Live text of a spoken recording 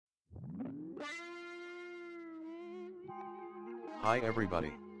Hi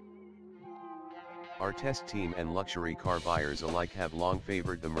everybody. Our test team and luxury car buyers alike have long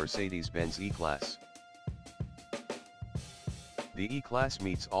favored the Mercedes-Benz E-Class. The E-Class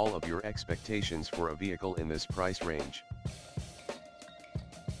meets all of your expectations for a vehicle in this price range.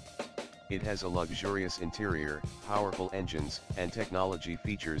 It has a luxurious interior, powerful engines, and technology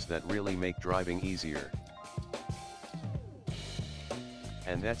features that really make driving easier.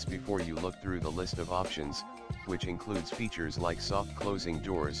 And that's before you look through the list of options, which includes features like soft closing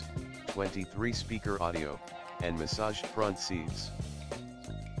doors, 23-speaker audio, and massaged front seats.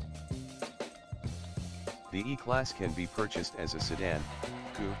 The E-Class can be purchased as a sedan,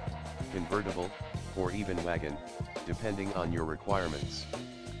 coupe, convertible, or even wagon, depending on your requirements.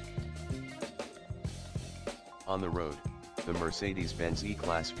 On the road, the Mercedes-Benz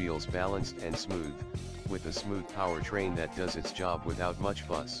E-Class feels balanced and smooth, with a smooth powertrain that does its job without much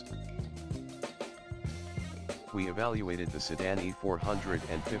fuss. We evaluated the sedan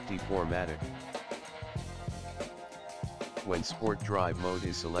E450 When Sport Drive mode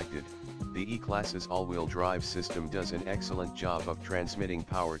is selected, the E-Class's all-wheel drive system does an excellent job of transmitting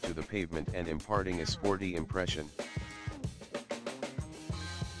power to the pavement and imparting a sporty impression.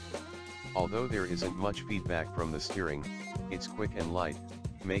 Although there isn't much feedback from the steering, it's quick and light,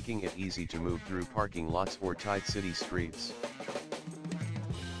 making it easy to move through parking lots or tight city streets.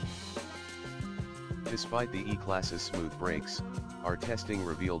 Despite the E-Class's smooth brakes, our testing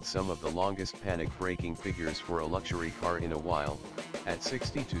revealed some of the longest panic braking figures for a luxury car in a while, at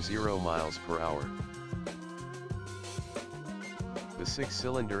 60 to 0 miles per hour. The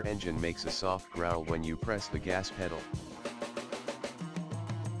 6-cylinder engine makes a soft growl when you press the gas pedal.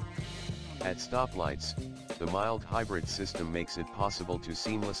 At stoplights, the mild hybrid system makes it possible to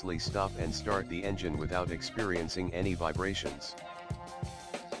seamlessly stop and start the engine without experiencing any vibrations.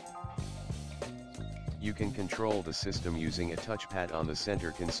 You can control the system using a touchpad on the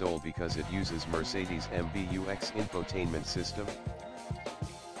center console because it uses Mercedes MBUX infotainment system.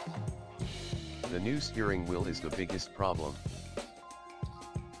 The new steering wheel is the biggest problem.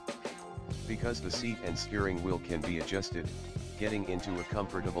 Because the seat and steering wheel can be adjusted, getting into a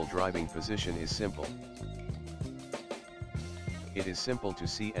comfortable driving position is simple. It is simple to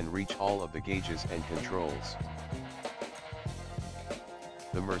see and reach all of the gauges and controls.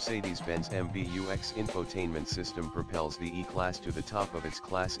 The Mercedes-Benz MBUX infotainment system propels the E-Class to the top of its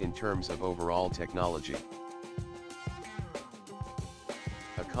class in terms of overall technology.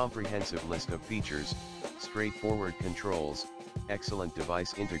 A comprehensive list of features, straightforward controls, excellent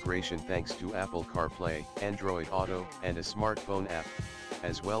device integration thanks to Apple CarPlay, Android Auto, and a smartphone app,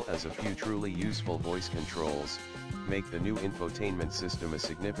 as well as a few truly useful voice controls, make the new infotainment system a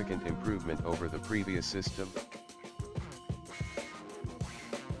significant improvement over the previous system.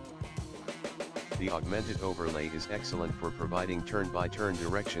 The augmented overlay is excellent for providing turn-by-turn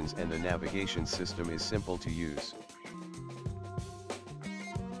directions and the navigation system is simple to use.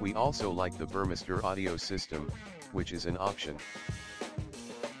 We also like the Burmester audio system, which is an option.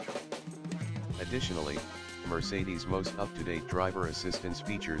 Additionally, Mercedes' most up-to-date driver assistance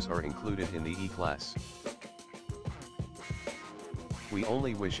features are included in the E-Class. We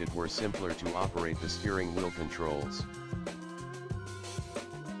only wish it were simpler to operate the steering wheel controls.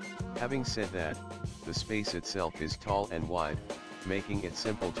 Having said that, the space itself is tall and wide, making it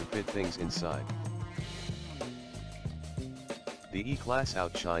simple to fit things inside. The E-Class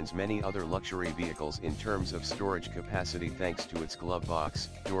outshines many other luxury vehicles in terms of storage capacity thanks to its glove box,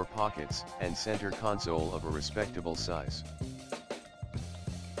 door pockets, and center console of a respectable size.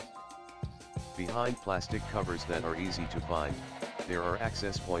 Behind plastic covers that are easy to find, there are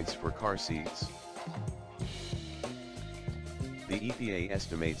access points for car seats. The EPA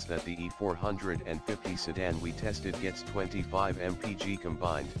estimates that the E450 sedan we tested gets 25 mpg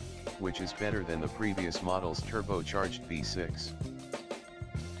combined, which is better than the previous model's turbocharged V6.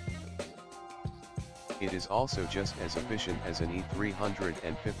 It is also just as efficient as an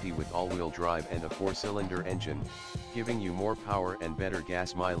E350 with all-wheel drive and a 4-cylinder engine, giving you more power and better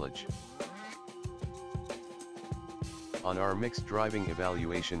gas mileage. On our mixed driving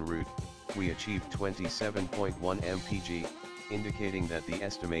evaluation route, we achieved 27.1 mpg, indicating that the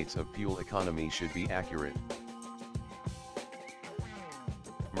estimates of fuel economy should be accurate.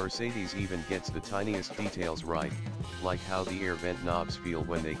 Mercedes even gets the tiniest details right, like how the air vent knobs feel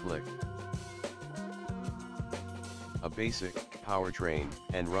when they click. A basic powertrain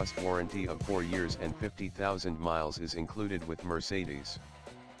and rust warranty of 4 years and 50,000 miles is included with Mercedes.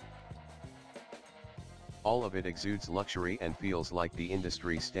 All of it exudes luxury and feels like the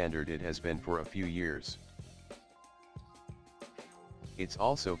industry standard it has been for a few years. It's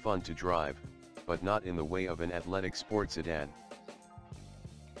also fun to drive, but not in the way of an athletic sport sedan.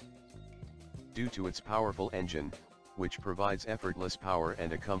 Due to its powerful engine, which provides effortless power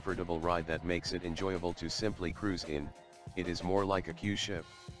and a comfortable ride that makes it enjoyable to simply cruise in, it is more like a cruise ship.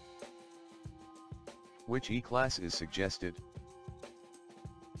 Which E-Class is suggested?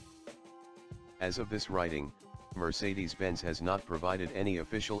 As of this writing, Mercedes-Benz has not provided any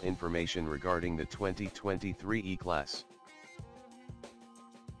official information regarding the 2023 E-Class.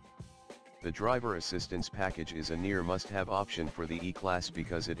 The driver assistance package is a near must-have option for the E-Class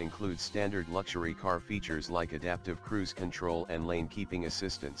because it includes standard luxury car features like adaptive cruise control and lane keeping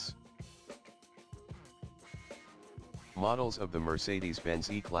assistance. Models of the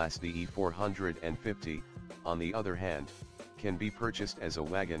Mercedes-Benz E-Class, the E450, on the other hand, can be purchased as a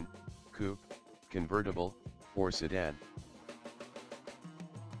wagon, coupe, convertible, or sedan.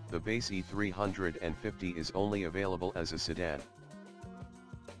 The base E350 is only available as a sedan.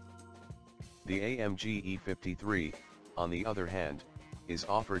 The AMG E53, on the other hand, is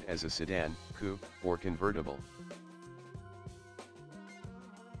offered as a sedan, coupe, or convertible.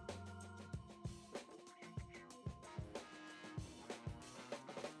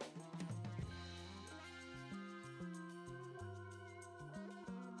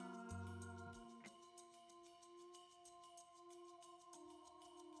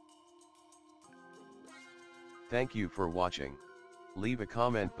 Thank you for watching. Leave a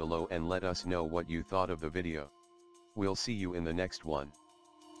comment below and let us know what you thought of the video. We'll see you in the next one.